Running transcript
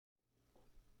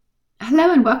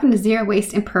Hello and welcome to Zero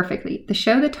Waste Imperfectly, the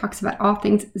show that talks about all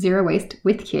things zero waste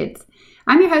with kids.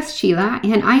 I'm your host Sheila,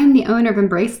 and I am the owner of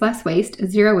Embrace Less Waste, a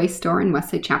zero waste store in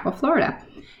Wesley Chapel, Florida.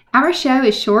 Our show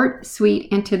is short, sweet,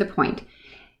 and to the point.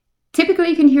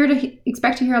 Typically, you can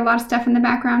expect to hear a lot of stuff in the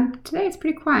background. Today, it's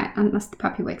pretty quiet, unless the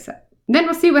puppy wakes up. Then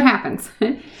we'll see what happens.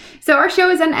 So our show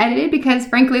is unedited because,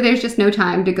 frankly, there's just no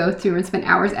time to go through and spend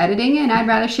hours editing, and I'd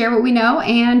rather share what we know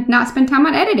and not spend time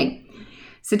on editing.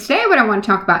 So today what I want to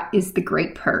talk about is the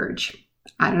Great Purge.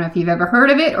 I don't know if you've ever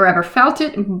heard of it or ever felt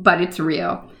it, but it's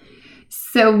real.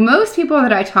 So most people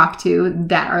that I talk to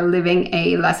that are living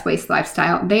a less waste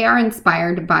lifestyle, they are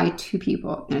inspired by two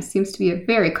people. And it seems to be a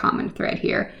very common thread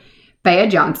here. Bea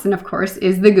Johnson, of course,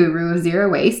 is the guru of zero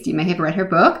waste. You may have read her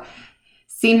book,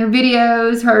 seen her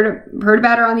videos, heard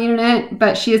about her on the internet,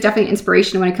 but she is definitely an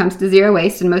inspiration when it comes to zero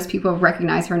waste, and most people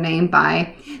recognize her name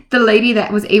by the lady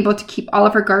that was able to keep all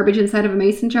of her garbage inside of a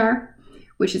mason jar,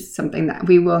 which is something that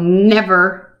we will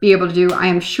never be able to do, I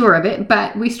am sure of it,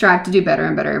 but we strive to do better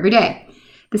and better every day.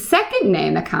 The second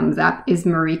name that comes up is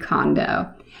Marie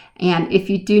Kondo, and if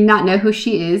you do not know who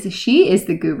she is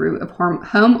the guru of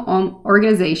home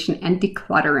organization and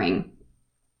decluttering.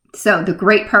 So the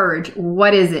Great Purge,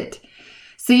 what is it?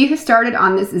 So you have started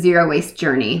on this zero waste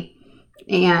journey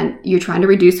and you're trying to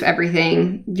reduce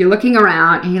everything. You're looking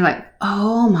around and you're like,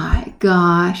 oh my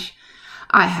gosh,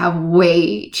 I have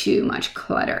way too much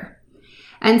clutter.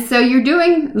 And so you're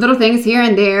doing little things here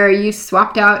and there. You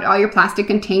swapped out all your plastic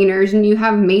containers and you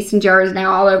have mason jars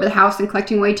now all over the house and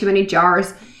collecting way too many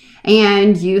jars.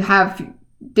 And you have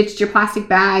ditched your plastic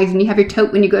bags and you have your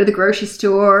tote when you go to the grocery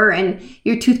store and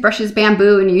your toothbrush is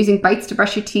bamboo and you're using bites to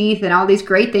brush your teeth and all these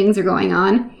great things are going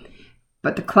on.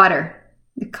 But the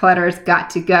clutter's got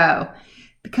to go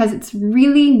because it's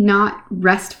really not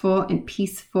restful and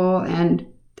peaceful and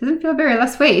doesn't feel very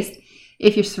less waste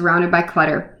if you're surrounded by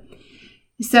clutter.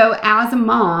 So as a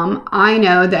mom, I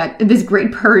know that this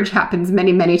Great Purge happens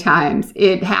many, many times.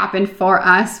 It happened for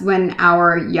us when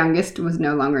our youngest was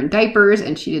no longer in diapers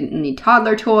and she didn't need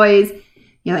toddler toys.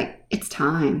 You're like, it's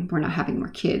time. We're not having more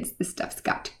kids. This stuff's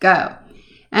got to go.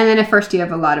 And then at first you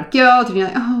have a lot of guilt and you're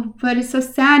like, oh, but it's so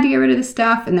sad to get rid of this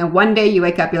stuff. And then one day you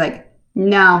wake up, you're like,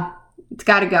 no, it's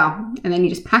got to go. And then you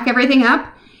just pack everything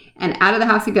up and out of the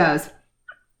house it goes.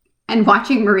 And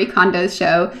watching Marie Kondo's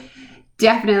show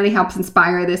definitely helps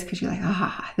inspire this because you're like,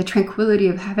 the tranquility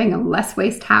of having a less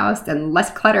waste house and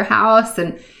less clutter house,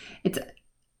 and it's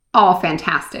all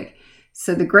fantastic.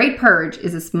 So the Great Purge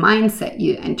is this mindset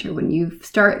you enter when you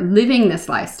start living this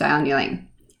lifestyle and you're like,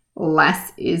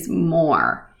 less is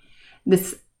more.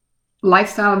 This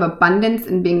lifestyle of abundance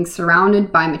and being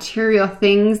surrounded by material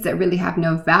things that really have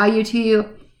no value to you,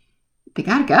 they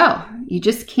gotta go. You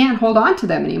just can't hold on to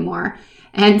them anymore.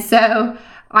 And so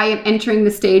I am entering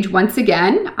the stage once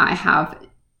again. I have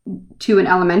two in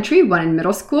elementary, one in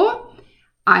middle school.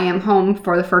 I am home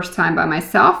for the first time by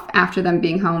myself after them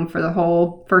being home for the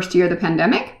whole first year of the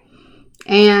pandemic.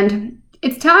 And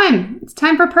it's time. It's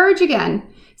time for purge again.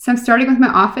 So I'm starting with my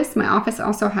office. My office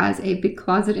also has a big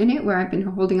closet in it where I've been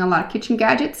holding a lot of kitchen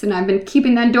gadgets, and I've been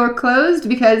keeping that door closed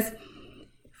because,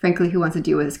 frankly, who wants to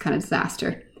deal with this kind of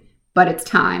disaster? But it's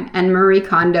time. And Marie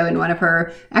Kondo, in one of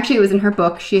her, actually it was in her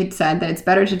book, she had said that it's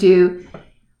better to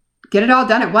get it all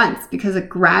done at once because a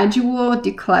gradual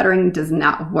decluttering does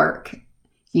not work.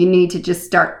 You need to just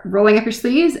start rolling up your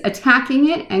sleeves, attacking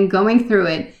it, and going through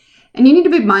it. And you need to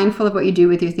be mindful of what you do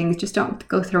with your things. Just don't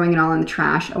go throwing it all in the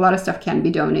trash. A lot of stuff can be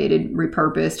donated,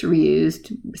 repurposed,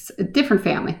 reused, a different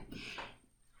family.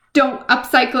 Don't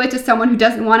upcycle it to someone who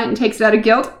doesn't want it and takes it out of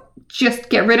guilt. Just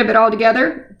get rid of it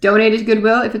altogether. Donate it to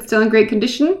Goodwill if it's still in great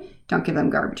condition. Don't give them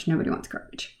garbage. Nobody wants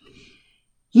garbage.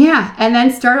 Yeah, and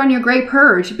then start on your Great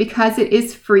Purge because it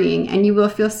is freeing and you will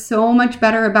feel so much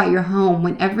better about your home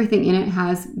when everything in it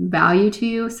has value to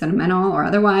you, sentimental or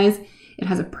otherwise. It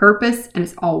has a purpose and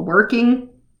it's all working.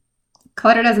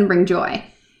 Clutter doesn't bring joy.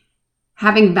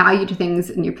 Having value to things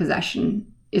in your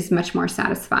possession is much more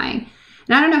satisfying.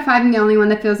 And I don't know if I'm the only one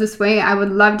that feels this way. I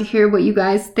would love to hear what you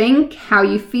guys think, how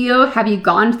you feel. Have you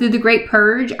gone through the Great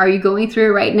Purge? Are you going through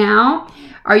it right now?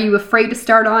 Are you afraid to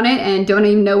start on it and don't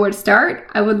even know where to start?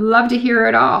 I would love to hear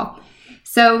it all.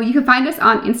 So you can find us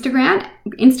on Instagram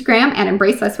at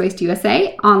Embrace Less Waste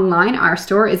USA. Online, our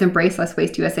store is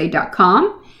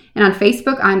embracelesswasteusa.com. And on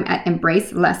Facebook, I'm at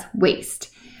Embrace Less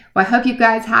Waste. Well, I hope you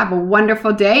guys have a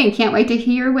wonderful day and can't wait to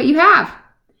hear what you have.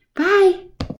 Bye.